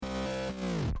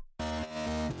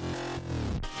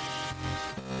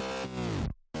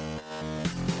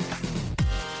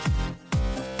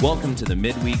Welcome to the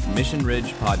Midweek Mission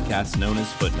Ridge podcast known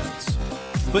as Footnotes.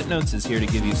 Footnotes is here to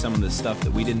give you some of the stuff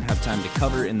that we didn't have time to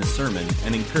cover in the sermon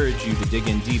and encourage you to dig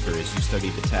in deeper as you study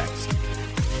the text.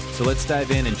 So let's dive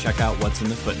in and check out what's in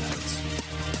the footnotes.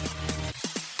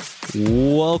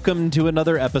 Welcome to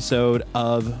another episode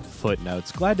of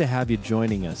Footnotes. Glad to have you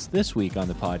joining us this week on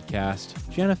the podcast.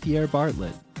 Jennifer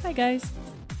Bartlett. Hi, guys.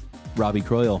 Robbie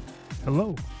Croyle.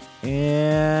 Hello.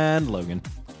 And Logan.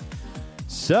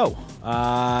 So,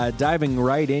 diving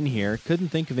right in here, couldn't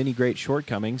think of any great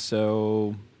shortcomings,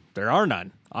 so there are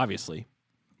none, obviously.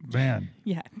 Man.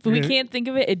 Yeah, but we can't think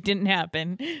of it. It didn't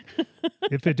happen.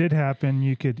 If it did happen,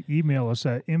 you could email us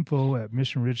at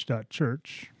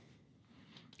info@missionridge.church.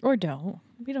 Or don't.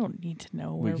 We don't need to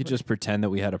know. We could just pretend that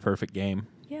we had a perfect game.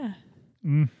 Yeah.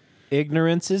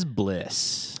 Ignorance is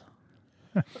bliss.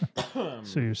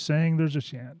 So you're saying there's a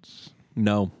chance?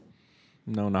 No,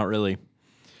 not really.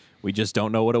 We just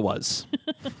don't know what it was.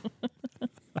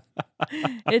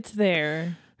 It's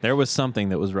there. There was something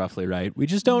that was roughly right. We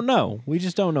just don't know. We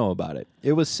just don't know about it.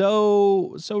 It was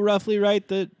so roughly right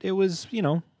that it was,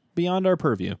 beyond our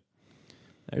purview.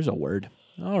 There's a word.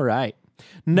 All right.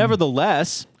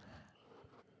 Nevertheless,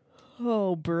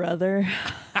 Oh, brother.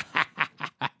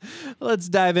 let's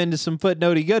dive into some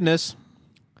footnotey goodness.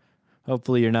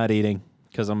 Hopefully you're not eating,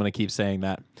 because I'm going to keep saying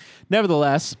that.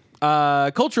 Nevertheless,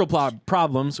 cultural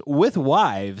problems with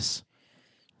wives.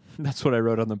 That's what I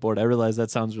wrote on the board. I realize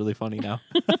that sounds really funny now.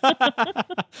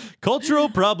 Cultural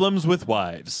problems with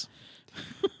wives.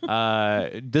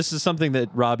 This is something that,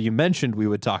 Rob, you mentioned we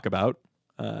would talk about.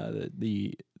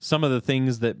 Some of the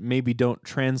things that maybe don't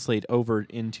translate over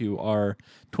into our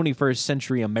 21st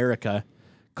century America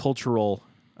cultural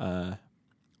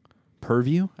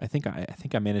purview. I think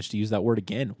I managed to use that word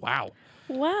again. Wow.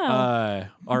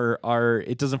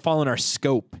 It doesn't fall in our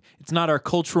scope. It's not our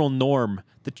cultural norm.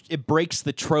 It breaks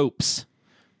the tropes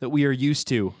that we are used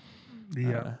to.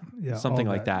 Yeah, something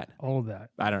like that. All of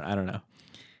that. I don't know.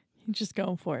 You're just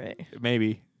going for it.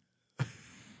 Maybe.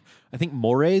 I think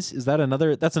mores,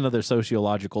 that's another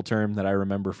sociological term that I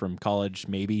remember from college,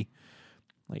 maybe.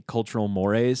 Like cultural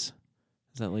mores.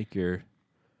 Is that like your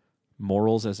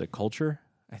morals as a culture,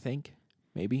 I think?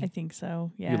 Maybe. I think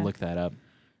so, yeah. You could look that up.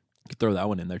 You could throw that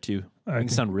one in there too. I think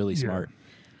sound really smart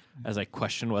as I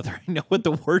question whether I know what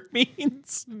the word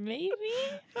means. Maybe?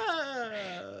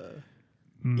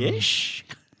 Ish?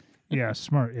 Yeah,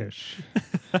 smart-ish.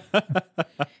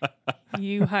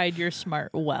 You hide your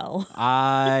smart well.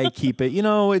 I keep it.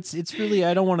 It's really,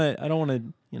 I don't want to,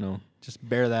 just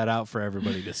bear that out for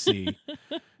everybody to see.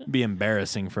 Be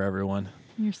embarrassing for everyone.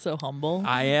 You're so humble.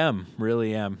 I am,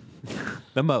 really am.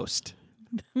 The most.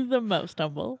 The most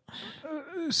humble.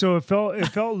 So it felt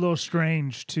a little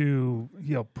strange to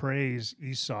praise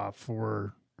Esau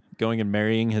for going and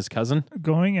marrying his cousin.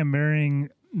 Going and marrying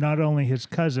not only his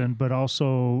cousin but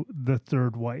also the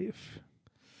third wife.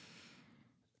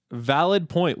 Valid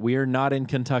point. We are not in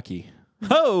Kentucky.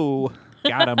 Oh,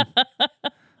 got him.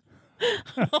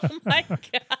 Oh my gosh.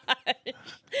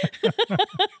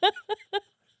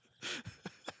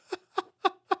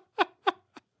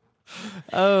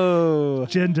 Oh.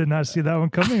 Jen did not see that one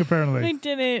coming, apparently. I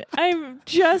didn't. I'm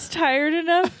just tired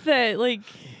enough that,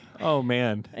 oh,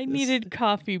 man. I needed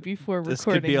coffee before this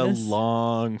recording this. Could be a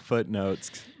long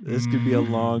footnotes. This could be a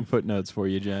long footnotes for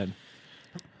you, Jen.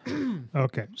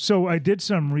 Okay. So I did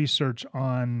some research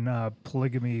on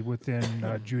polygamy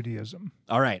within Judaism.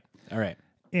 All right.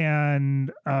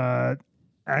 And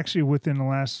actually within the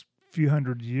last few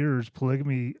hundred years,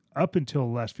 polygamy, up until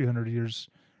the last few hundred years,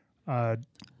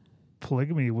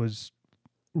 polygamy was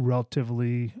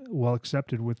relatively well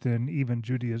accepted within even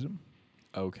Judaism.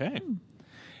 Okay.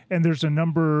 And there's a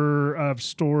number of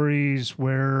stories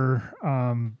where,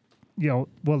 the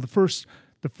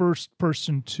first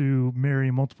person to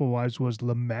marry multiple wives was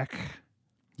Lamech.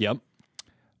 Yep.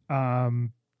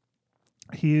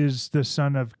 He is the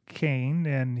son of Cain,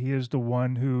 and he is the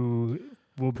one who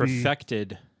will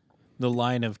perfected the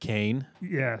line of Cain.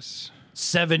 Yes.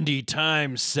 70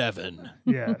 times 7.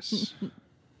 Yes.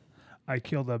 I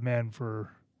killed a man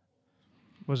for,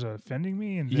 was it offending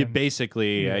me? And then,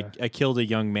 basically, yeah. I killed a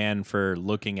young man for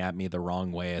looking at me the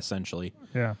wrong way, essentially.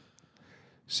 Yeah.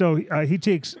 So he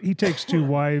takes 2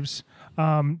 wives.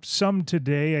 Some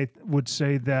today I would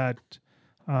say that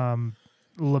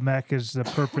Lamech is the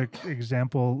perfect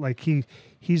example. Like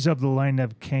he's of the line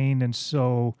of Cain, and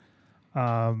so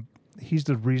he's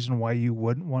the reason why you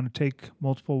wouldn't want to take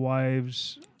multiple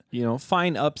wives.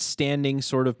 Fine, upstanding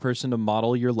sort of person to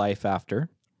model your life after.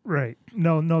 Right.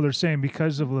 No, they're saying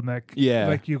because of Lamech,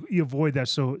 like you avoid that.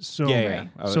 So yeah.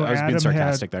 I was being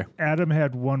sarcastic there. Adam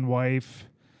had one wife.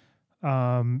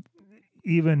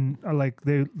 Even like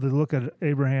they look at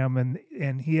Abraham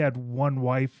and he had one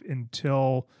wife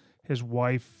until his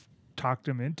wife talked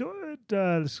him into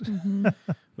it.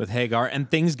 With Hagar, and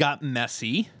things got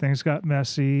messy. Things got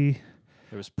messy.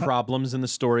 There was problems in the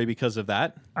story because of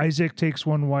that. Isaac takes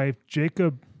one wife.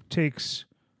 Jacob takes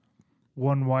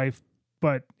one wife,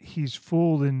 but he's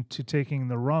fooled into taking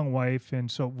the wrong wife, and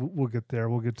so we'll get there.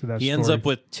 We'll get to that. He story. ends up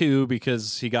with two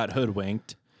because he got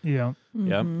hoodwinked. Yeah.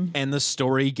 Yep. And the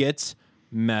story gets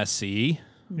messy.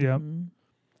 Yeah.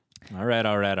 All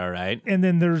right. And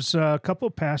then there's a couple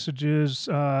of passages,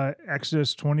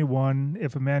 Exodus 21,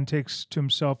 if a man takes to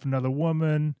himself another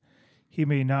woman, he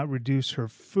may not reduce her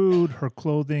food, her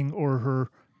clothing, or her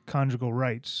conjugal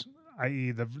rights,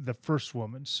 i.e. the first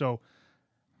woman. So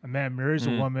a man marries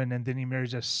a woman and then he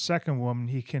marries a second woman,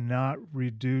 he cannot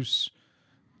reduce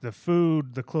the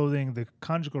food, the clothing, the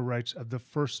conjugal rights of the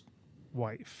first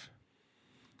wife.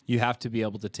 You have to be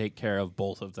able to take care of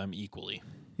both of them equally.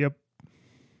 Yep.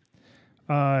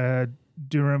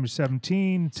 Deuteronomy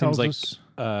 17 tells us.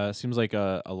 Seems like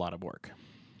a lot of work.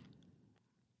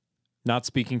 Not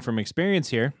speaking from experience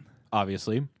here,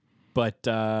 obviously, but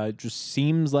just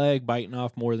seems like biting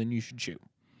off more than you should chew.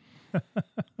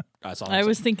 That's all I'm I saying.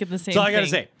 was thinking the same That's all I thing. gotta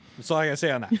say. That's all I gotta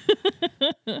say on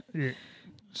that. Yeah.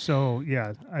 So,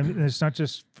 yeah, I mean, it's not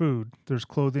just food. There's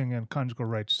clothing and conjugal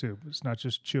rights, too. It's not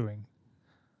just chewing.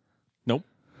 Nope.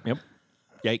 Yep.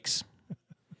 Yikes.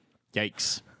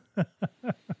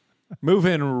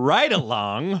 Moving right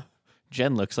along.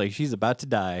 Jen looks like she's about to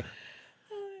die.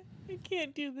 I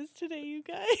can't do this today, you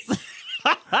guys.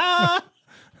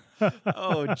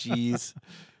 Oh, jeez.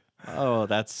 Oh,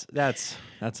 that's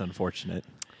unfortunate.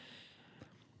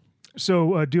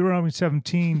 So, Deuteronomy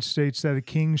 17 states that a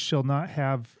king shall not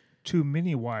have too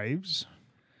many wives.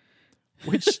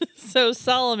 Which, So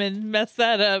Solomon messed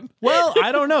that up. well,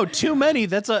 I don't know. Too many.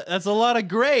 That's a lot of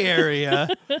gray area.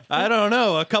 I don't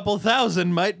know. A couple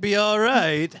thousand might be all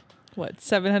right. What,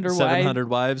 700 wives? 700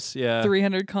 wives. Yeah.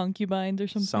 300 concubines or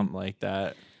something? Something like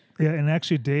that. Yeah, and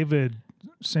actually, David,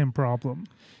 same problem.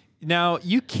 Now,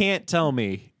 you can't tell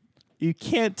me,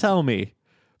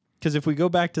 because if we go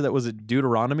back to that, was it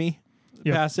Deuteronomy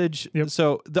Yep. passage? Yep.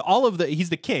 So he's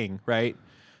the king, right?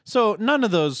 So none of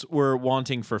those were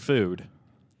wanting for food.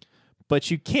 But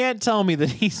you can't tell me that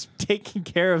he's taking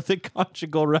care of the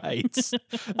conjugal rights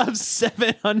of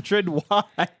 700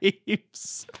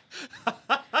 wives.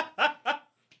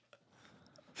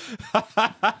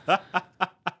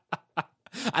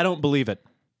 I don't believe it.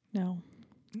 No.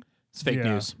 It's fake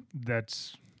Yeah, news.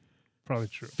 That's probably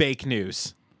true. Fake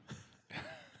news.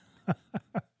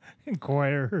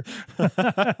 Inquire.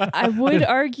 I would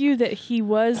argue that he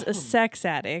was a sex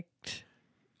addict.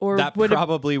 Or That would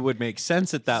probably would make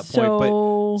sense at that point, so,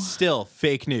 but still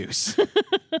fake news.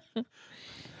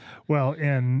 Well,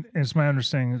 and it's my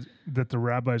understanding that the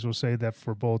rabbis will say that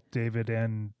for both David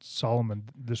and Solomon,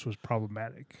 this was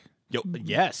problematic.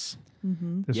 Yes.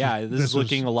 This This is was-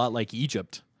 looking a lot like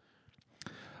Egypt.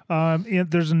 And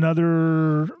there's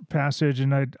another passage,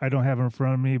 and I don't have it in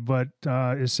front of me, but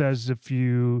it says I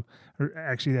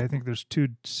think there's two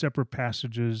separate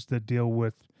passages that deal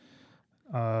with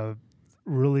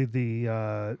really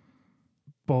the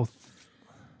both,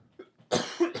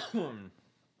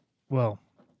 well,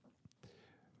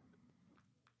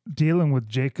 dealing with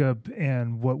Jacob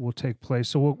and what will take place.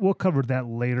 So we'll cover that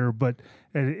later, but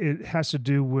it has to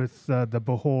do with the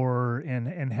Behor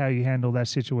and how you handle that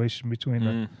situation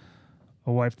between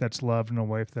a wife that's loved and a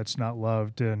wife that's not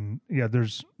loved. And yeah,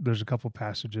 there's a couple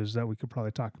passages that we could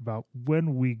probably talk about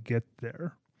when we get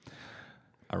there.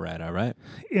 All right.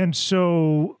 And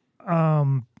so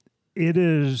it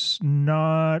is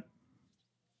not,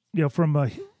 from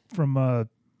a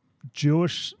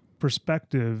Jewish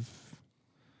perspective,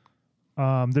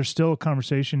 there's still a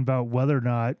conversation about whether or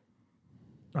not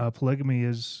polygamy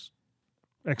is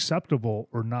acceptable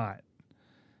or not.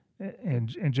 And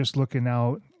just looking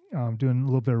out, doing a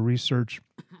little bit of research.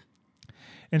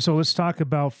 And so let's talk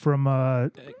about from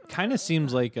It kind of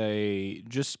seems like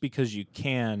just because you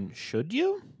can, should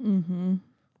you? Mm-hmm.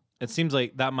 It seems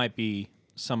like that might be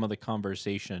some of the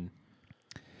conversation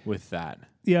with that.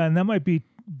 yeah, and that might be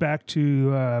back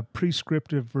to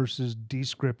prescriptive versus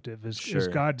descriptive. Is Sure.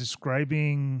 God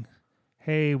describing,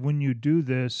 hey, when you do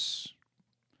this,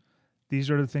 these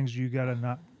are the things you got to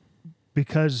not,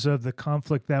 because of the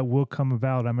conflict that will come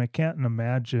about. I mean, I can't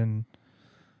imagine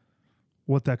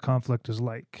what that conflict is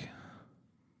like.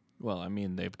 Well, I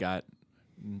mean, they've got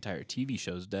entire TV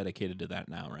shows dedicated to that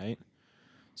now, right?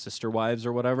 Sister Wives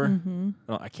or whatever. Mm-hmm.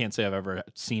 Well, I can't say I've ever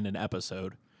seen an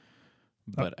episode,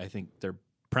 but I think they're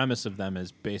premise of them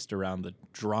is based around the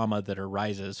drama that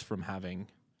arises from having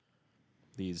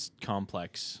these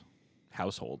complex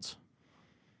households.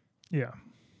 Yeah.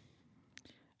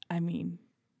 I mean,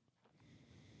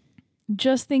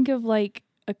 just think of like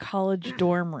a college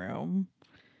dorm room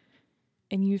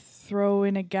and you throw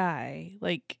in a guy.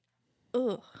 Like,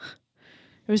 ugh.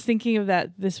 I was thinking of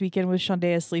that this weekend with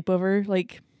Shandea's sleepover.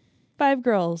 Like, 5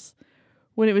 girls.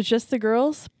 When it was just the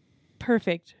girls,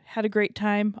 perfect. Had a great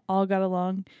time. All got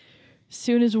along.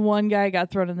 Soon as one guy got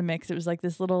thrown in the mix, it was like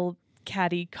this little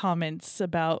catty comments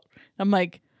about. I'm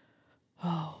like,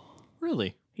 oh,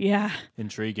 Really yeah.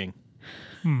 intriguing.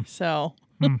 So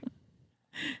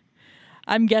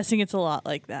I'm guessing it's a lot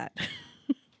like that.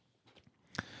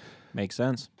 Makes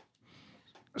sense.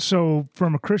 So,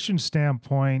 from a Christian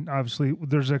standpoint, obviously,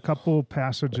 there's a couple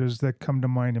passages that come to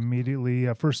mind immediately.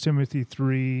 1 Timothy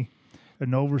 3,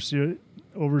 an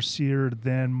overseer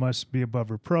then must be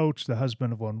above reproach, the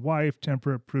husband of one wife,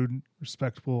 temperate, prudent,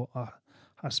 respectable,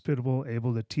 hospitable,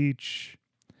 able to teach.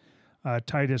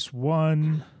 Titus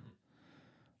 1,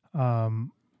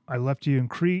 I left you in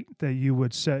Crete that you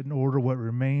would set in order what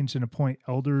remains and appoint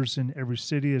elders in every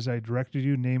city as I directed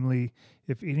you, namely,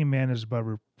 if any man is above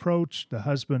reproach, the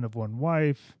husband of one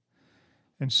wife.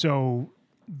 And so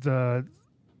the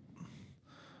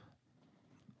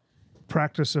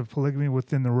practice of polygamy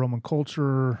within the Roman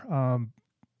culture,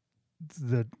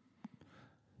 the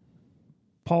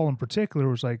Paul in particular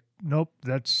was like, nope,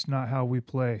 that's not how we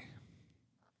play.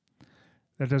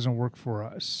 That doesn't work for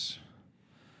us.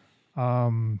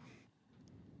 And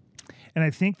I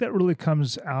think that really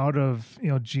comes out of,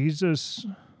 Jesus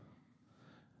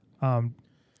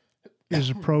is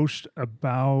approached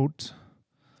about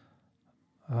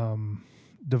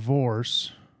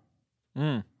divorce.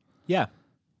 Yeah.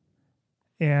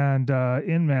 And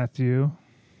in Matthew,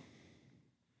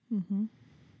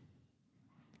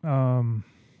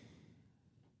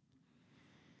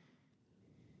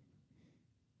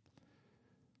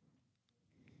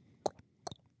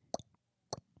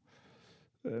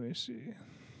 let me see.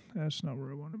 That's not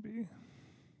where I want to be.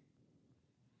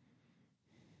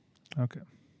 Okay.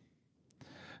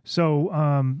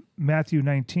 So Matthew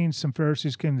 19, some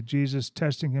Pharisees came to Jesus,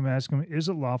 testing him, asking him, is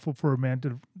it lawful for a man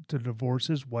to divorce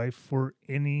his wife for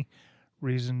any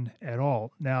reason at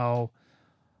all? Now,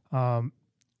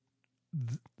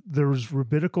 there was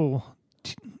rabbinical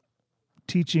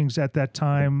teachings at that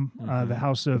time, the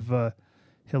house of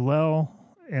Hillel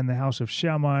and the house of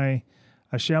Shammai.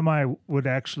 Shammai would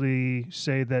actually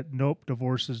say that, nope,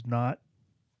 divorce is not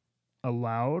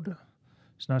allowed.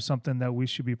 It's not something that we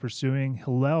should be pursuing.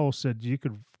 Hillel said you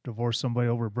could divorce somebody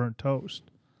over burnt toast.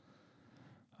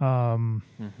 And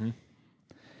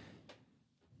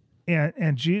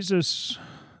Jesus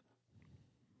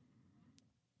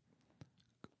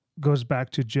goes back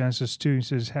to Genesis 2. He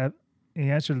says, he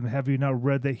answered them, have you not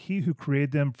read that he who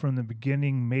created them from the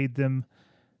beginning made them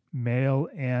male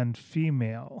and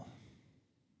female?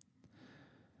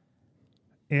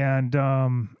 And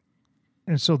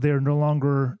so they are no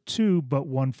longer two, but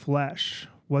one flesh.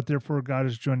 What therefore God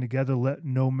has joined together, let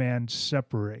no man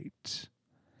separate.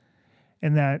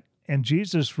 And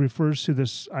Jesus refers to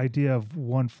this idea of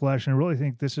one flesh, and I really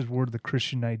think this is where the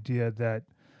Christian idea that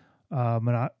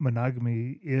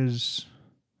monogamy is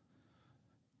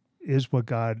what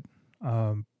God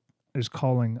is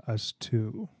calling us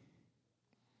to.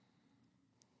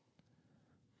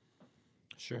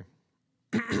 Sure.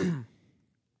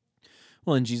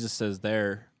 Well, and Jesus says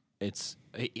there,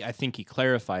 I think he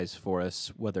clarifies for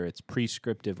us whether it's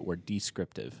prescriptive or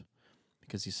descriptive,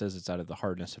 because he says it's out of the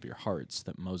hardness of your hearts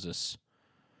that Moses,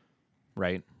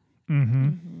 right?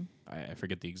 I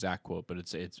forget the exact quote, but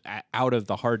it's out of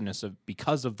the hardness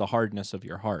because of the hardness of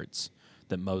your hearts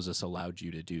that Moses allowed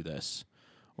you to do this,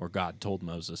 or God told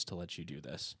Moses to let you do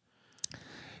this.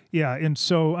 Yeah, and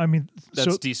so, I mean...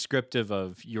 That's descriptive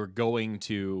of you're going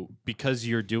to, because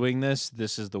you're doing this,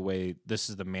 this is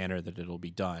the manner that it'll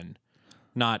be done.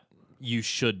 Not, you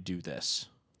should do this.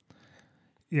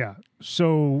 Yeah,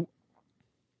 so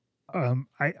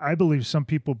I believe some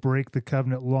people break the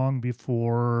covenant long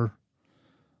before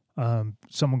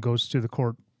someone goes to the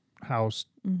courthouse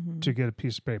to get a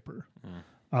piece of paper.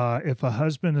 If a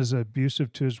husband is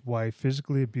abusive to his wife,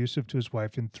 physically abusive to his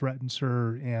wife, and threatens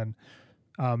her and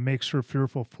makes her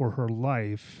fearful for her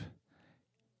life,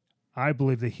 I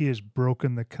believe that he has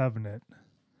broken the covenant.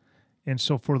 And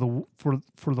so for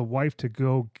the wife to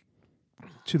go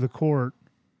to the court,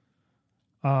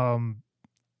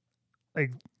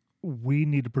 like, we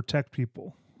need to protect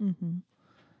people.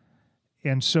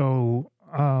 And so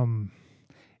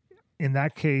in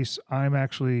that case, I'm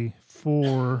actually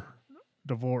for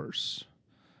divorce.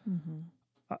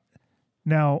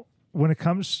 Now, when it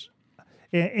comes,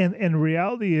 and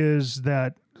reality is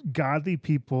that godly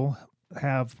people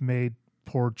have made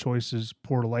poor choices,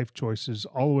 poor life choices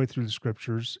all the way through the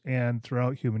scriptures and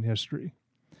throughout human history.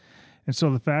 And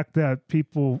so the fact that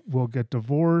people will get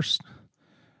divorced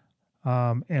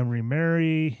and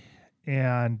remarry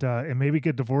and maybe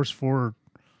get divorced for,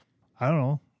 I don't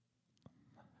know,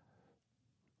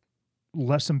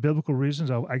 less than biblical reasons.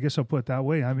 I guess I'll put it that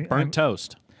way. I mean, Burnt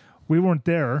toast. we weren't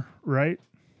there, right?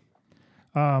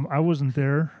 I wasn't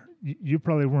there. You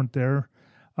probably weren't there.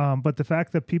 But the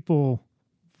fact that people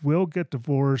will get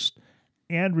divorced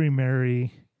and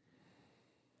remarry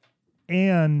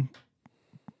and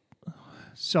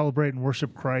celebrate and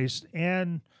worship Christ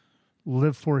and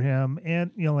live for Him,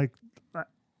 and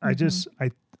I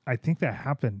think that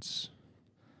happens.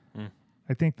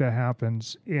 I think that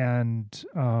happens, and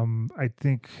I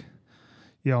think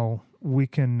we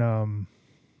can.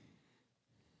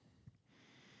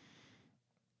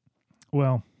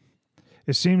 Well,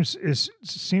 it seems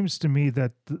to me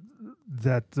that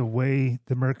the way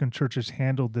the American church has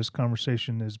handled this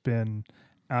conversation has been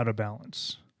out of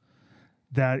balance.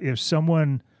 That if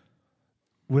someone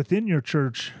within your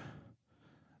church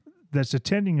that's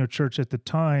attending your church at the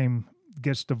time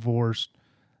gets divorced,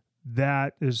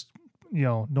 that is,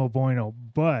 no bueno.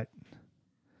 But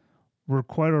we're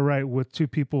quite all right with two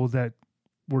people that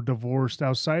were divorced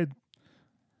outside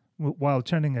while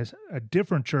attending a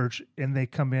different church, and they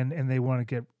come in and they want to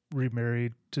get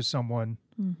remarried to someone.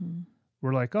 Mm-hmm.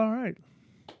 We're like, all right,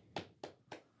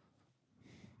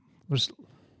 let's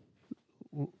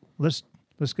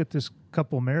get this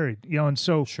couple married, and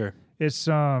so Sure. it's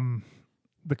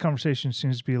the conversation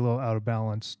seems to be a little out of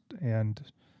balance, and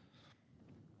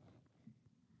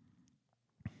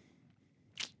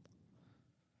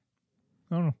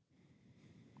I don't know.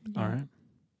 All right.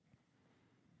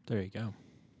 There you go.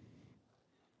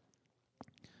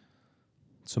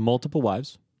 So multiple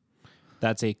wives.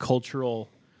 That's a cultural,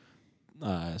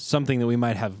 something that we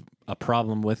might have a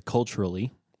problem with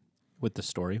culturally with the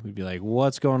story. We'd be like,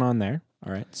 what's going on there?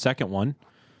 All right. Second one,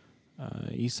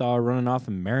 Esau running off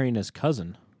and marrying his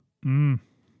cousin. And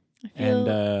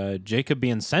Jacob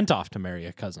being sent off to marry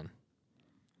a cousin.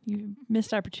 You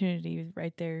missed opportunity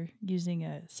right there. Using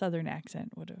a southern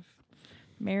accent would have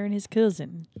marrying his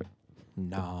cousin.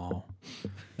 No,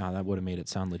 that would have made it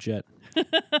sound legit.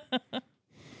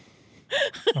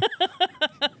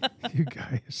 You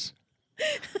guys.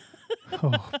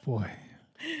 Oh, boy.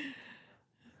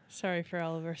 Sorry for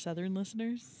all of our southern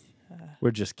listeners.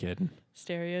 We're just kidding.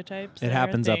 Stereotypes. It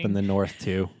happens up in the north,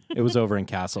 too. It was over in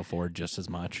Castleford just as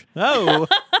much. Oh!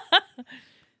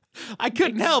 I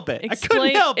couldn't help it. I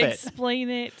couldn't help it. Explain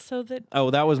it so that... Oh,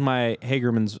 that was my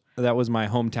that was my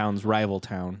hometown's rival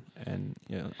town. And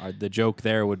the joke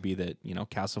there would be that,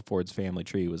 Castleford's family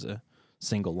tree was a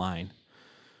single line.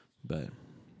 But it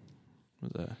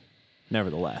was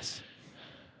nevertheless.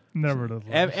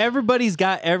 Everybody's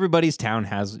got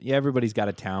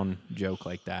a town joke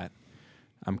like that.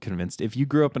 I'm convinced. If you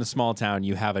grew up in a small town,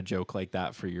 you have a joke like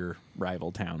that for your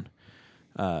rival town.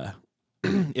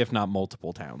 If not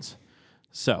multiple towns.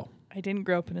 So I didn't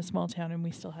grow up in a small town, and we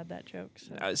still had that joke.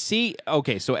 So.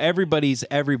 So everybody's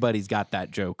got that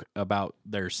joke about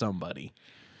their somebody.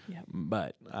 Yep.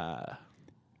 But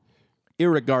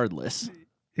irregardless,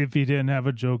 if you didn't have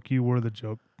a joke, you were the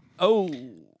joke. Oh,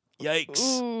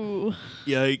 yikes! Ooh.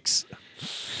 Yikes!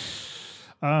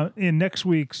 In next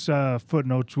week's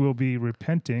footnotes, we'll be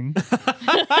repenting.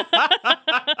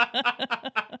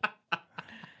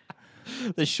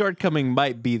 The shortcoming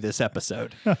might be this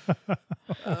episode.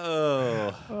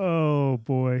 Oh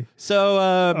boy. So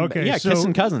okay, yeah,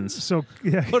 kissing cousins. So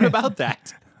yeah. What about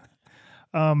that?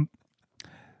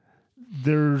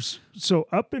 So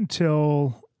up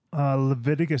until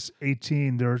Leviticus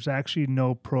 18, there's actually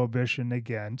no prohibition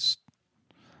against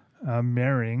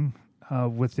marrying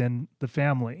within the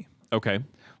family. Okay.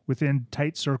 Within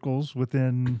tight circles,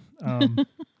 within and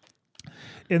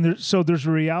there's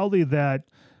a reality that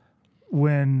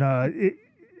when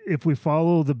if we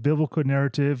follow the biblical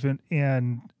narrative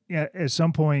and at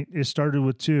some point it started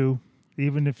with two,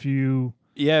 even if you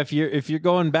if you're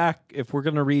going back, if we're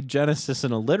going to read Genesis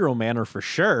in a literal manner for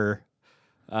sure,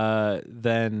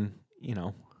 then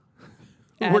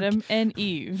Adam and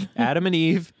Eve,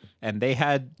 and they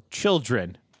had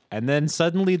children, and then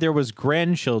suddenly there was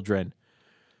grandchildren.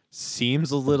 Seems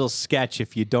a little sketch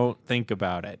if you don't think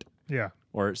about it. Yeah.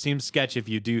 Or it seems sketch if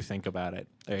you do think about it.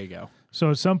 There you go. So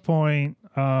at some point,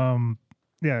 unless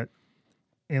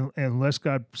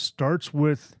God starts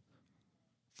with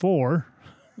 4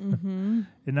 and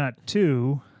not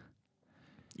 2.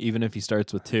 Even if he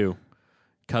starts with 2,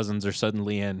 cousins are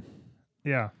suddenly in.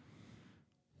 Yeah.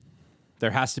 There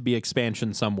has to be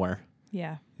expansion somewhere.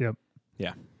 Yeah. Yep.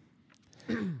 Yeah.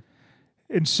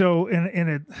 And so,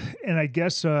 and I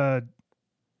guess I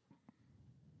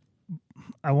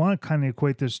want to kind of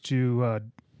equate this to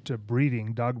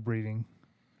breeding, dog breeding.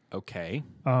 Okay.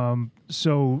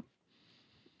 So,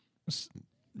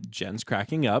 Jen's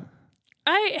cracking up.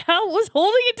 I was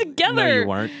holding it together. No, you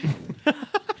weren't.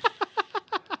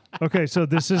 okay, so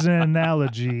this is an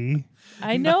analogy.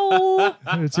 I know.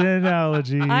 It's an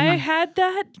analogy. I had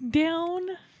that down.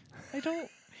 I don't.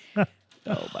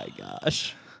 Oh my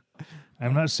gosh.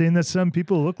 I'm not saying that some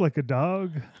people look like a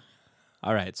dog.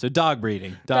 All right. So dog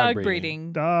breeding. Dog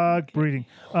breeding. Dog breeding.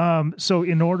 So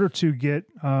in order to get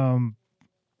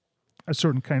a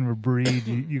certain kind of a breed,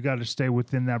 you got to stay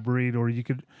within that breed, or you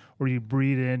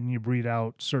breed in and you breed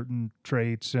out certain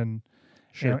traits, and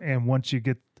Sure. and once you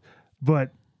get,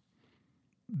 but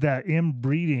that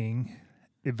inbreeding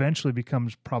eventually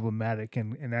becomes problematic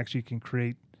and actually can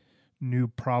create new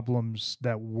problems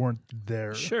that weren't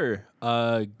there. Sure.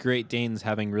 Great Danes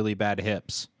having really bad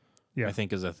hips, Yeah. I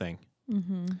think is a thing.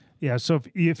 Mm-hmm. Yeah. So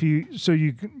if you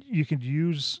can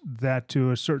use that to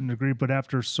a certain degree, but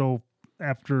after so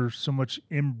much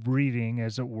inbreeding,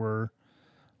 as it were,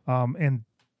 and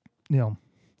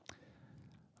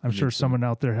I'm Need sure some- someone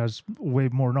out there has way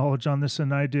more knowledge on this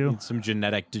than I do. Need some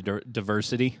genetic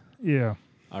diversity. Yeah.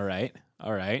 All right.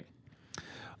 All right.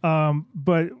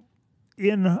 But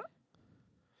in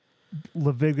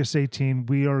Leviticus 18,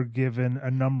 we are given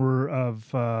a number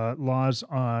of laws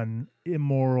on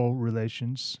immoral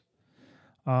relations.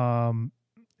 And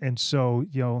so,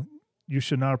 you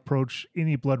should not approach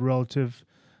any blood relative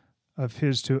of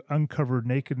his to uncover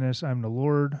nakedness. I'm the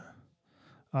Lord.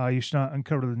 You should not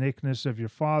uncover the nakedness of your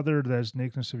father, that is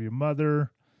nakedness of your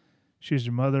mother. She is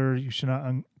your mother. You should not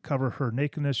uncover her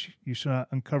nakedness. You should not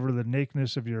uncover the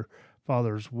nakedness of your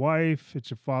father's wife.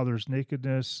 It's your father's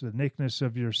nakedness. The nakedness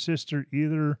of your sister,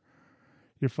 either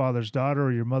your father's daughter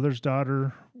or your mother's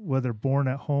daughter, whether born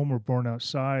at home or born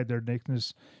outside, their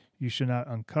nakedness you should not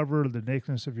uncover. The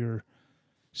nakedness of your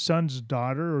son's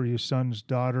daughter or your son's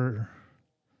daughter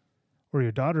or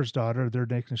your daughter's daughter, their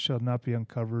nakedness shall not be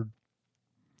uncovered.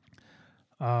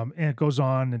 And it goes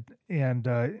on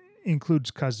and includes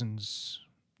cousins.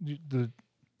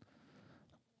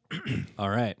 All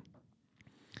right.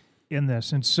 In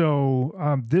this, and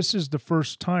so this is the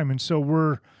first time, and so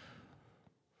we're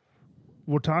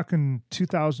talking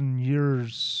 2,000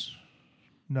 years.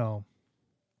 No.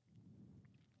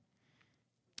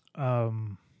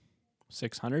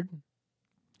 600?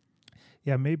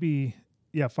 Yeah, maybe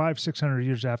 500-600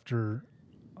 years after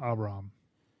Abraham.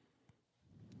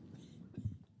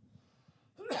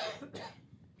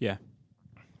 Yeah.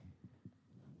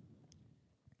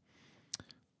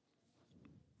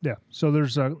 Yeah. So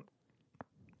there's a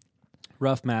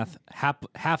Rough math.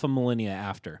 Half a millennia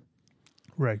after.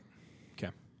 right.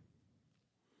 Okay.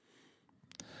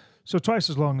 So twice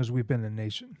as long as we've been a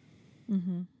nation.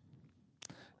 Mm-hmm.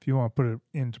 If you want to put it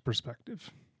into perspective.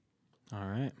 All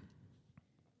right.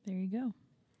 There you go.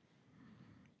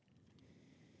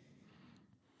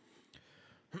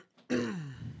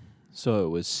 So it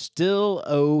was still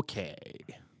okay.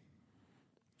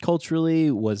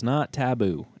 Culturally was not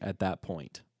taboo at that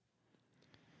point.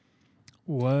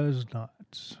 Was not.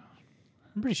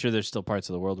 I'm pretty sure there's still parts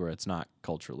of the world where it's not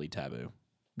culturally taboo.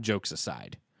 Jokes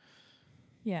aside.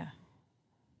 Yeah.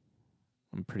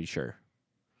 I'm pretty sure.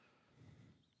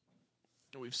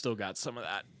 We've still got some of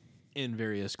that in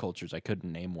various cultures. I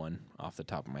couldn't name one off the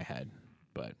top of my head,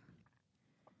 but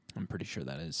I'm pretty sure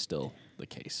that is still the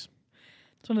case.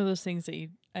 It's one of those things that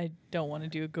I don't want to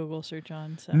do a Google search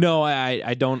on. So. No,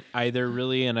 I don't either,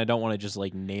 really, and I don't want to just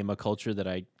like name a culture that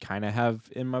I kind of have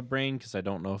in my brain because I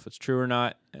don't know if it's true or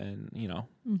not. And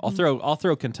I'll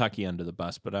throw Kentucky under the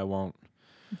bus, but I won't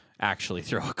actually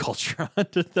throw a culture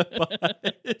under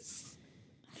the bus.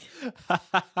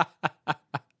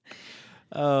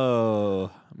 Oh,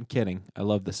 I'm kidding. I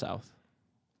love the South.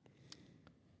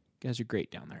 You guys are great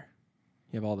down there.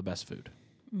 You have all the best food,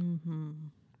 Mm-hmm.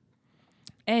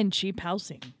 And cheap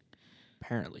housing.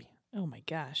 apparently. Oh my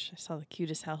gosh. I saw the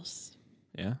cutest house.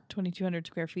 Yeah. 2,200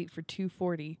 square feet for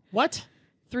 $240. What?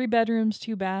 3 bedrooms,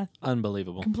 2 bath,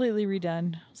 Unbelievable. completely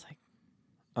redone. I was like,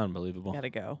 Unbelievable. gotta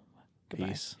go. Goodbye.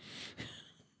 Peace.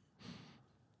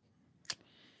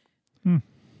 Hmm.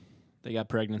 They got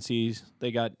pregnancies.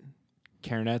 They got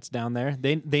care nets down there.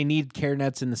 They need care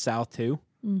nets in the South too.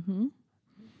 Mm-hmm.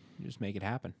 You just make it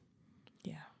happen.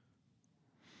 Yeah.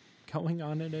 Going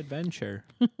on an adventure.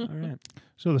 All right.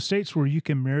 So the states where you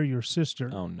can marry your sister,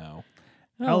 Oh no.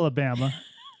 Oh, Alabama,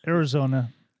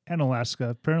 Arizona, and Alaska.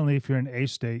 Apparently, if you're in a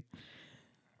state,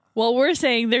 Well, we're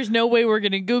saying there's no way we're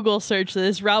going to Google search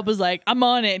this. Rob was like, I'm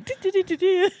on it.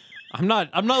 I'm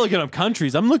not looking up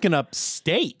countries. I'm looking up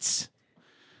states.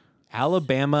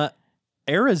 Alabama,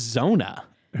 Arizona.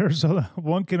 Arizona,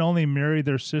 one can only marry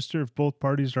their sister if both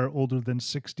parties are older than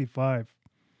 65,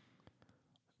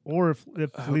 or if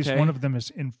at least Okay. one of them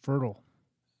is infertile.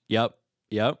 Yep.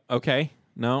 Okay.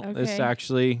 No, this Okay.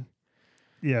 actually.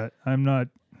 Yeah, I'm not.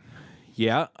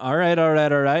 Yeah. All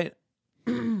right.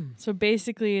 So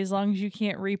basically, as long as you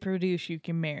can't reproduce, you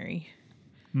can marry.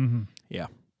 Mm-hmm. Yeah.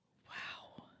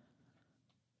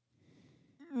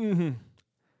 Wow.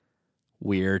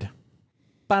 Weird.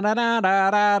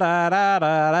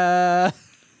 Ba-da-da-da-da-da-da-da.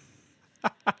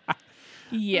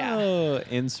 Yeah. Oh,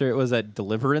 insert was that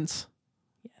Deliverance?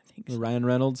 Yeah, I think so. Ryan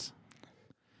Reynolds.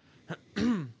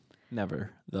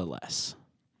 Nevertheless,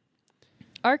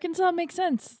 Arkansas makes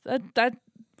sense. That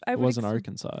I it would wasn't ex-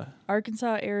 Arkansas.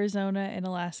 Arkansas, Arizona, and I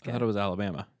Alaska. thought it was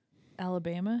Alabama.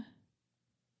 Alabama.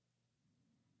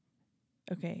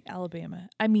 Okay, Alabama.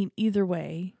 I mean, either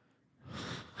way.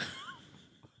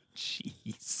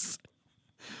 Jeez.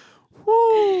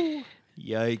 Woo.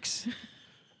 Yikes.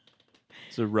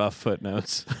 It's a rough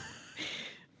footnotes.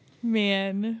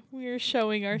 Man, we're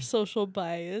showing our social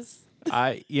bias.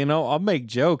 I'll make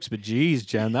jokes, but geez,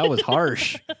 Jen, that was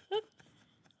harsh.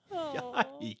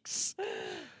 Yikes.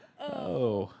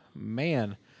 Oh,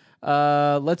 man.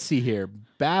 Let's see here.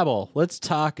 Babel. Let's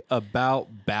talk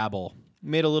about Babel.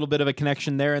 Made a little bit of a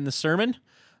connection there in the sermon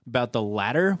about the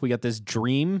ladder. We got this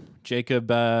dream.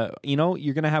 Jacob,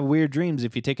 you're going to have weird dreams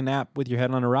if you take a nap with your head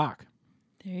on a rock.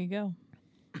 There you go.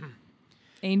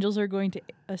 Angels are going to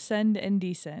ascend and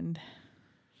descend.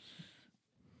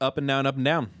 Up and down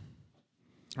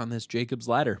on this Jacob's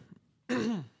ladder.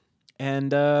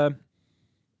 And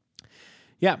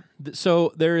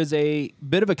so there is a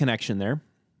bit of a connection there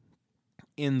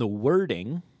in the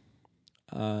wording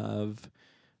of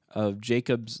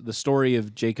the story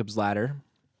of Jacob's ladder,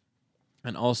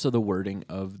 and also the wording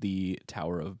of the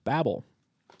Tower of Babel.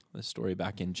 The story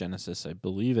back in Genesis, I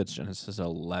believe it's Genesis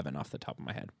 11 off the top of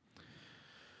my head.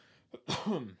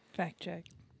 Fact check.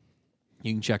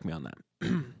 You can check me on that.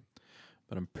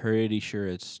 But I'm pretty sure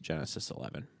it's Genesis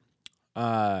 11.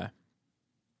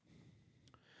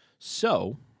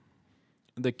 So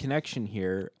the connection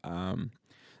here,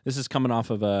 this is coming off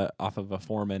of a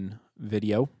Foreman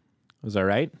video. Was that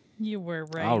right? You were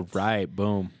right. All right.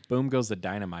 Boom. Boom goes the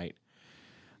dynamite.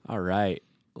 All right,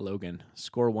 Logan.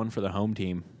 Score one for the home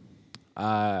team.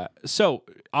 So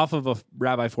off of a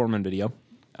Rabbi Foreman video.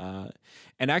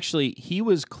 And actually, he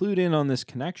was clued in on this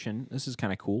connection. This is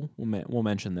kind of cool. We'll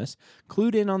mention this.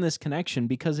 Clued in on this connection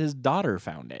because his daughter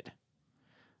found it.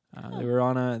 They were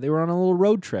on a little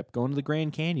road trip going to the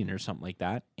Grand Canyon or something like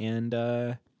that, and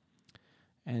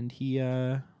he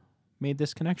made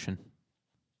this connection.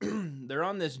 They're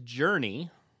on this journey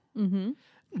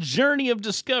of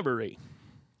discovery.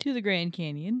 To the Grand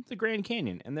Canyon. The Grand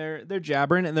Canyon, and they're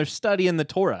jabbering and they're studying the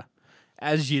Torah,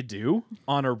 as you do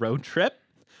on a road trip.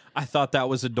 I thought that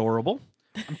was adorable.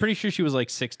 I'm pretty sure she was like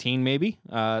 16, maybe.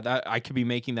 I could be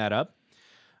making that up.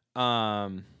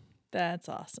 That's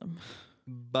awesome.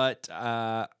 But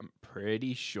I'm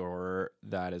pretty sure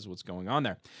that is what's going on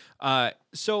there.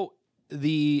 So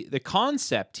the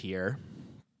concept here,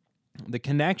 the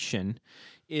connection,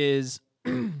 is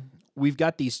we've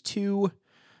got these two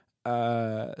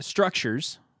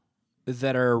structures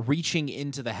that are reaching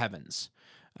into the heavens.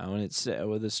 When it's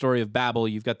with the story of Babel,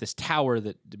 you've got this tower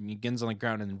that begins on the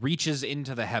ground and reaches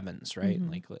into the heavens, right?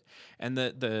 Mm-hmm. And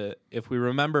the if we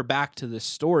remember back to this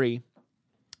story,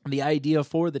 the idea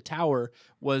for the tower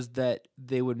was that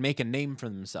they would make a name for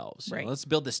themselves. You know, Right. let's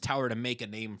build this tower to make a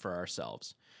name for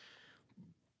ourselves.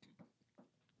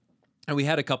 And we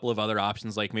had a couple of other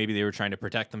options, like maybe they were trying to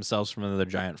protect themselves from another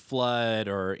giant flood,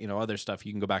 or other stuff.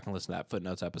 You can go back and listen to that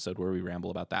Footnotes episode where we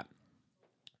ramble about that.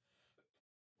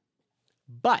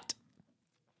 But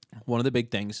one of the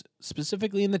big things,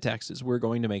 specifically in the text, is we're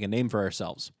going to make a name for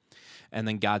ourselves. And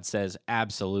then God says,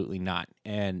 absolutely not,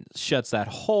 and shuts that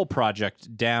whole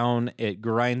project down. It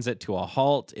grinds it to a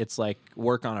halt. It's like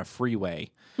work on a freeway.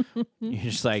 You're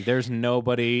just like, there's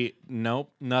nobody.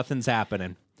 Nope, nothing's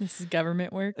happening. This is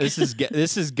government work.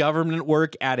 This is government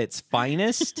work at its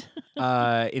finest.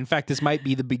 In fact, this might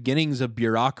be the beginnings of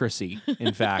bureaucracy.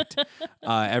 In fact,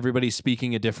 everybody's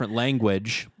speaking a different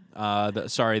language.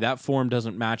 That form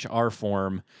doesn't match our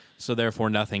form, so therefore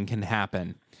nothing can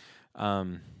happen.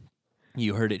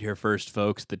 You heard it here first,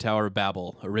 folks. The Tower of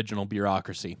Babel, original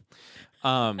bureaucracy.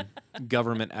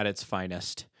 Government at its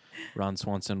finest. Ron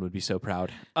Swanson would be so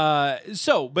proud.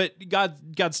 But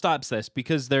God stops this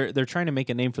because they're trying to make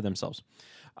a name for themselves.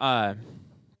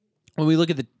 When we look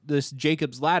at this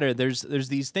Jacob's ladder, there's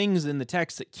these things in the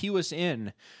text that cue us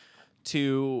in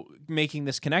to making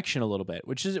this connection a little bit,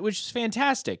 which is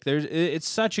fantastic. It's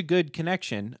such a good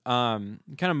connection. Kind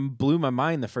of blew my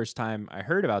mind the first time I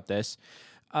heard about this.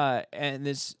 And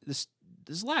this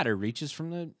ladder reaches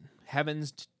from the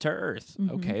heavens to earth.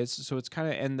 Mm-hmm. Okay, it's kind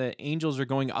of, and the angels are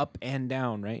going up and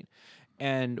down, right?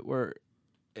 And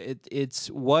it's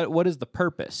what is the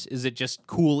purpose? Is it just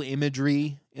cool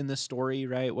imagery in the story,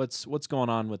 right? What's going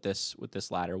on with this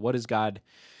ladder? What is God?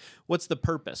 What's the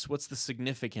purpose? What's the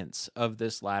significance of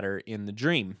this ladder in the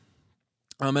dream?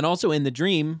 And also in the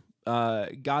dream,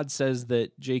 God says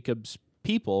that Jacob's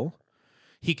people,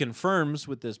 he confirms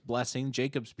with this blessing,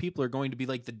 Jacob's people are going to be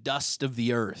like the dust of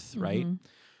the earth, right?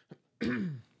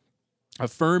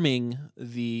 Affirming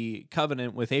the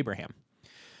covenant with Abraham.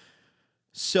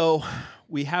 So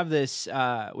we have this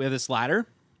ladder,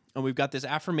 and we've got this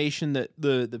affirmation that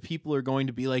the people are going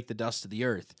to be like the dust of the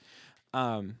earth.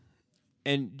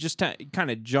 And just to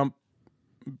kind of jump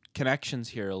connections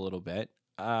here a little bit,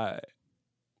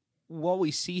 what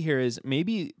we see here is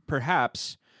maybe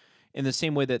perhaps in the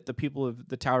same way that the people of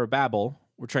the Tower of Babel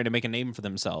were trying to make a name for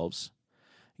themselves,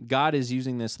 God is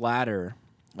using this ladder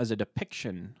as a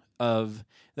depiction of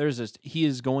he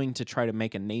is going to try to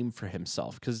make a name for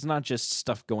himself, because it's not just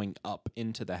stuff going up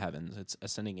into the heavens, it's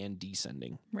ascending and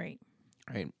descending. Right.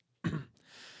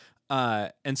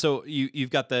 And so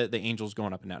you've got the angels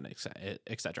going up and down,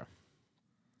 etc.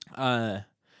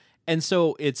 And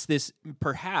so it's this,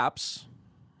 perhaps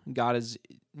God is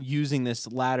using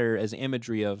this ladder as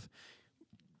imagery of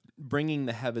bringing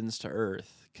the heavens to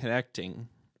earth, connecting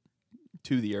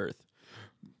to the earth.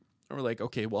 And we're like,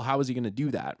 okay, well, how is he going to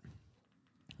do that?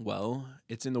 Well,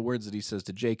 it's in the words that he says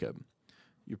to Jacob.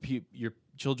 Your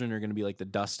children are going to be like the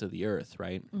dust of the earth,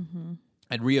 right? Mm-hmm.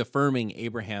 And reaffirming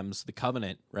the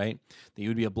covenant, right? That you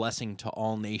would be a blessing to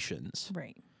all nations.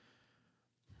 Right.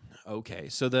 Okay,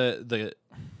 so the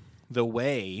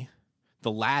way,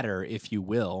 the ladder, if you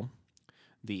will,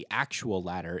 the actual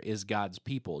ladder is God's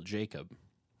people, Jacob,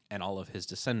 and all of his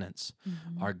descendants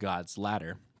are God's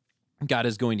ladder. God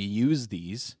is going to use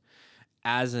these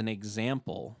as an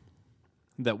example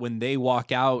that when they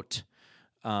walk out,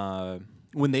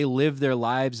 when they live their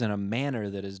lives in a manner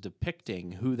that is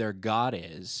depicting who their God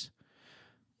is,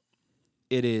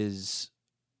 it is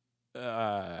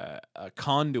a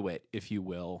conduit, if you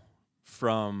will,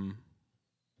 from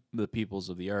the peoples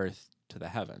of the earth to the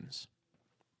heavens,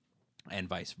 and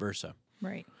vice versa.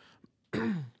 Right.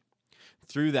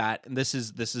 Through that, and this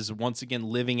is once again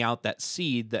living out that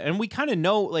seed and we kind of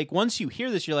know, like, once you hear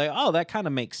this, you're like, oh, that kind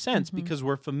of makes sense, because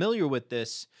we're familiar with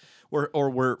this, or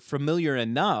we're familiar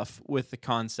enough with the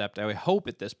concept, I would hope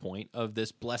at this point, of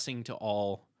this blessing to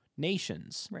all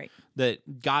nations. Right.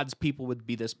 That God's people would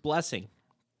be this blessing.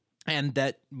 And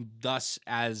that thus,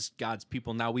 as God's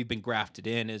people, now we've been grafted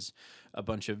in as a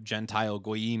bunch of Gentile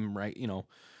goyim, right?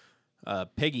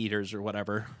 Pig eaters or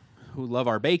whatever, who love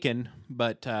our bacon,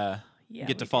 but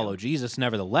get to follow Jesus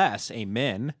nevertheless.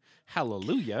 Amen.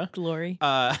 Hallelujah. Glory.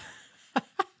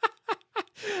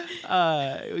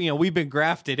 We've been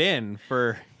grafted in,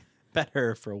 for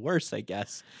better or for worse, I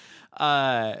guess.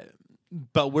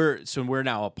 But we're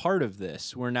now a part of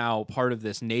this. We're now part of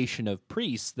this nation of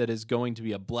priests that is going to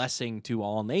be a blessing to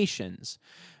all nations.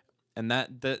 And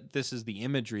that this is the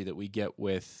imagery that we get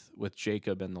with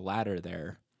Jacob and the ladder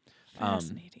there.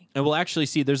 Fascinating. And we'll actually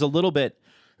see there's a little bit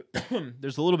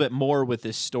more with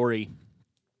this story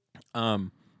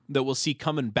that we'll see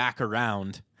coming back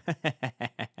around.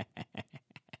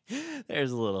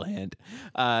 There's a little hint.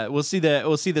 We'll see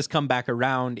this come back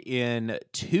around in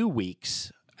 2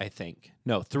 weeks, I think.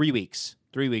 No, 3 weeks.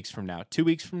 3 weeks from now. 2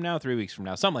 weeks from now, 3 weeks from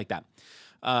now, something like that.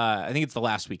 I think it's the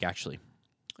last week, actually.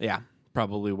 Yeah,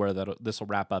 probably where this will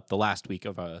wrap up, the last week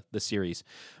of the series.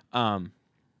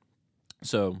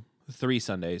 So 2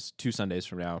 Sundays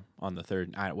from now on the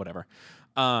 3rd, whatever.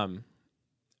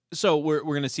 So we're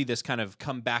going to see this kind of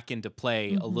come back into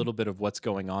play, a little bit of what's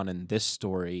going on in this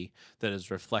story that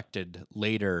is reflected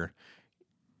later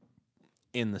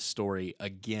in the story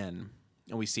again.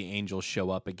 And we see angels show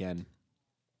up again.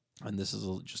 And this is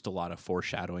just a lot of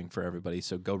foreshadowing for everybody.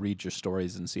 So go read your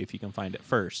stories and see if you can find it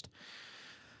first,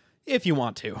 if you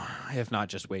want to. If not,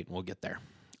 just wait and we'll get there.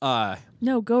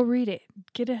 No, go read it.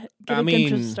 Get a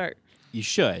good start. You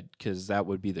should, because that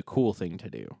would be the cool thing to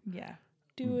do. Yeah.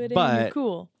 Do it But and you're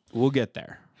cool. We'll get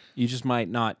there. You just might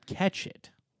not catch it.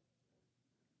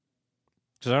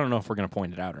 Because I don't know if we're going to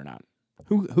point it out or not.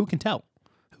 Who can tell?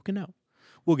 Who can know?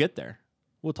 We'll get there.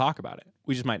 We'll talk about it.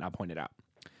 We just might not point it out.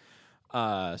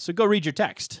 So go read your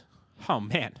text. Oh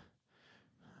man,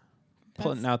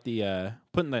 putting out the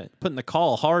putting the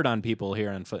call hard on people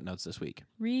here on Footnotes this week.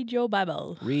 Read your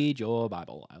Bible. Read your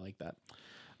Bible. I like that.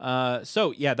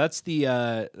 So yeah, that's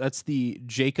the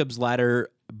Jacob's Ladder,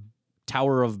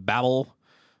 Tower of Babel,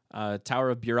 Tower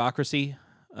of Bureaucracy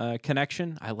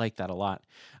connection. I like that a lot.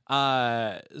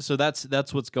 So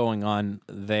that's what's going on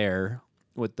there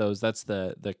with those. That's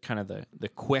the kind of the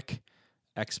quick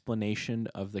explanation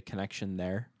of the connection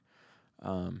there.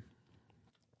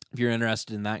 If you're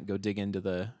interested in that, go dig into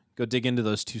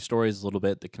those two stories a little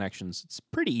bit. The connections, it's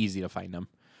pretty easy to find them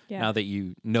now that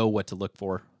you know what to look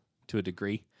for to a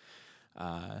degree.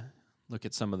 Look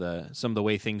at some of the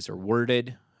way things are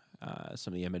worded,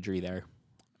 some of the imagery there,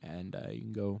 and you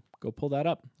can go pull that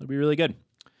up. It'll be really good.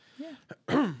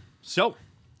 Yeah. So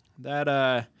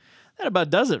that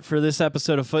about does it for this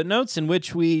episode of Footnotes, in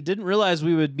which we didn't realize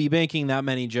we would be making that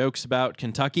many jokes about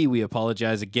Kentucky. We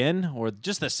apologize again, or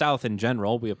just the South in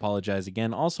general. We apologize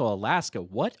again. Also, Alaska.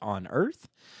 What on earth?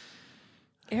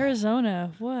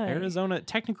 Arizona. What? Arizona,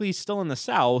 technically still in the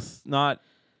South, not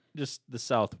just the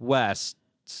Southwest.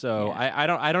 So Yeah.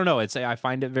 I don't know. I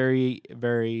find it very,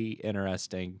 very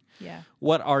interesting. Yeah.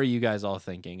 What are you guys all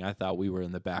thinking? I thought we were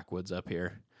in the backwoods up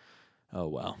here. Oh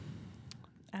well.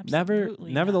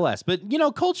 Absolutely. Nevertheless, but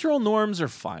cultural norms are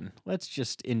fun. Let's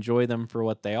just enjoy them for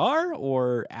what they are,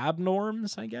 or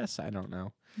abnorms, I guess. I don't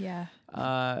know. Yeah.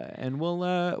 And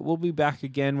we'll be back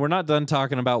again. We're not done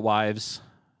talking about wives.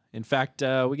 In fact,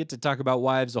 we get to talk about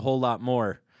wives a whole lot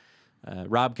more.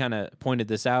 Rob kind of pointed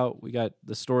this out. We got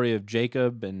the story of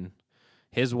Jacob and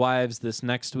his wives this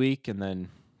next week, and then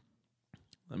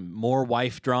more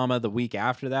wife drama the week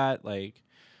after that. Like,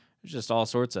 there's just all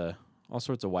sorts of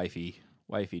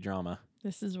wifey drama.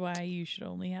 This is why you should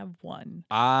only have one.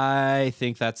 I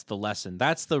think that's the lesson.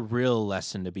 That's the real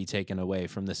lesson to be taken away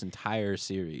from this entire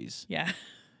series. Yeah.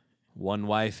 One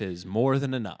wife is more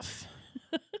than enough.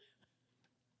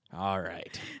 All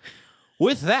right.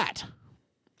 With that,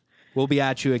 we'll be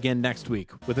at you again next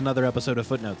week with another episode of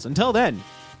Footnotes. Until then,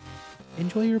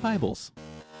 enjoy your Bibles.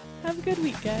 Have a good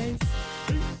week, guys.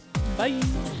 Bye.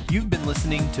 You've been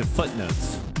listening to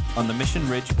Footnotes on the Mission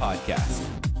Ridge podcast.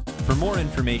 For more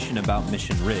information about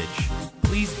Mission Ridge,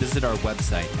 please visit our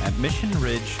website at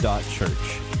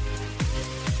missionridge.church.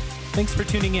 Thanks for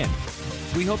tuning in.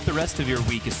 We hope the rest of your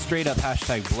week is straight up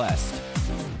 #blessed,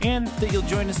 and that you'll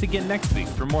join us again next week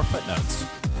for more Footnotes.